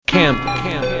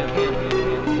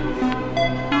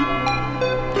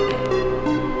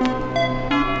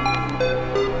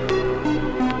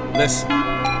Yes.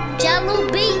 Jello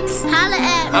Beats, holla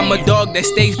at me. I'm a dog that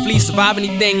stays flea, survive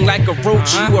anything like a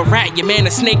roach. You a rat, your man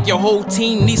a snake, your whole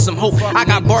team needs some hope. I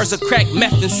got bars of crack,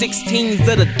 meth, and 16s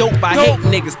of the dope. I hate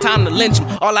niggas, time to lynch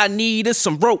them. All I need is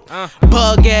some rope.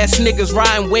 Bug ass niggas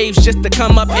riding waves just to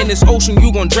come up in this ocean.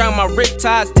 You gon' drown my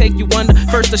riptides, take you under.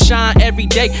 First to shine every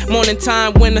day, morning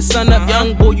time when the sun up.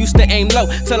 Young boy used to aim low,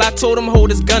 till I told him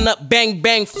hold his gun up. Bang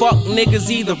bang, fuck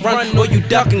niggas, either run or you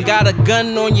duck. And got a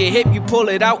gun on your hip, you pull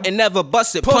it out and never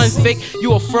bust it. Pun fake,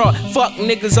 you a fraud. Fuck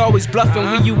niggas always bluffing.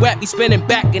 Where you at, be spinning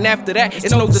back, and after that,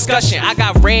 it's no discussion. I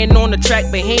got ran on the track,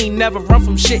 but he ain't never run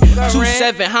from shit.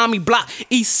 2-7, homie block,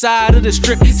 east side of the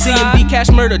strip. CMD, cash,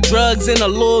 murder, drugs, and a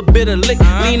little bit of lick.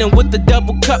 Leaning with the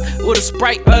double cup, with a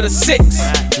Sprite of the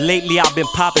 6. Lately I've been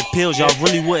popping pills, y'all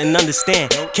really wouldn't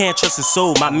understand. Can't trust a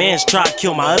soul, my mans try to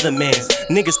kill my other mans.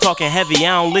 Niggas talking heavy,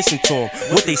 I don't listen to them.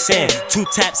 What they saying? 2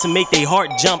 taps and make they heart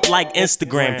jump like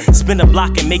Instagram. Spin a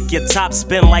block and make your top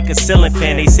spin like a ceiling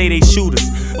fan. They say they shooters,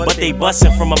 but they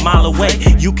bustin' from a mile away.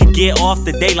 You could get off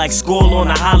the day like school on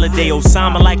a holiday.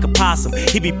 Osama like a possum,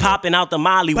 he be popping out the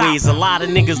alleyways. A lot of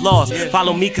niggas lost,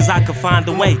 follow me cause I could find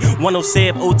a way.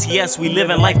 107 OTS, we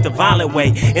living life the violent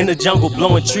way. In the jungle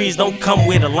blowing trees, don't come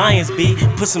where the lions be.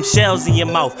 Put some shells in your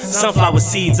mouth, sunflower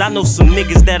seeds. I know some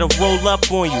niggas that'll roll up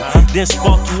on you, then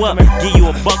spark you up, give you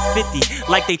 $1.50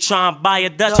 like they tryna buy a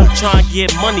Dutch. I'm tryna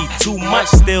get money, too much,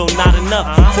 still not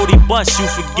enough. 40 bucks, you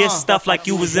forget stuff like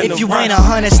you was in the If you rush. ain't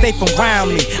 100, stay from around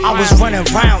me. I was running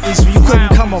round east when you couldn't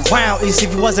come around east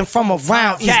if you wasn't from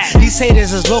around east. These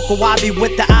haters is local, I be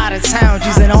with the out of town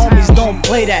G's, and the homies don't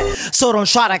play that, so don't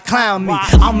try to clown me.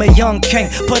 I'm a young king,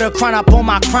 put a crown up on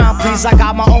my crown, please. I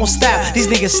got my own style, these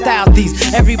niggas style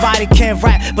these. Everybody can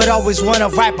rap, but always wanna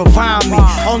rap around me.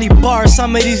 Only bars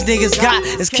some of these niggas got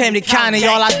is Camden County.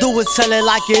 All I do is tell it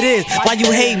like it is. Why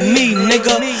you hate me,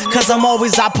 nigga? Cause I'm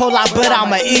always bipolar, but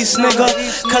I'm a East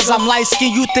nigga. Cause I'm light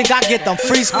skinned, you think I get them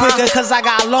freaks quicker. Cause I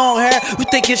got long hair, you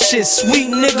think your shit sweet,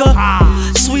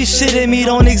 nigga. Sweet shit in me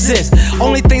don't exist.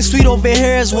 Only thing sweet over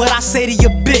here is what I say to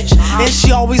your bitch. And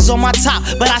she always on my top,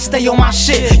 but I stay on my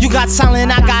shit. You got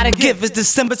talent, I gotta give. It's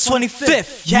December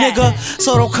 25th, nigga.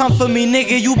 So don't come for me,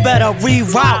 nigga, you better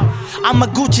reroute. I'm a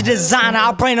Gucci designer,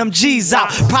 I bring them G's out.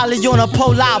 Probably on a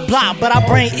polar block, but I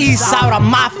bring East out. I'm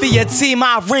Mafia team,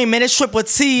 I ring, man, it's triple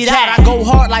T'd out. I go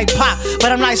hard like Pop,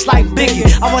 but I'm nice like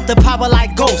Biggie. I want the power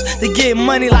like Ghost, to get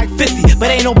money like 50. But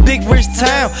ain't no big rich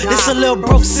town, it's a little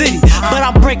broke city. But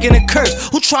I'm breaking the curse,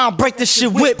 who tryna break this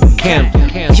shit with me?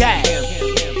 Yeah.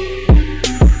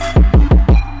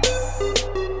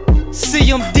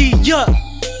 CMD, yeah.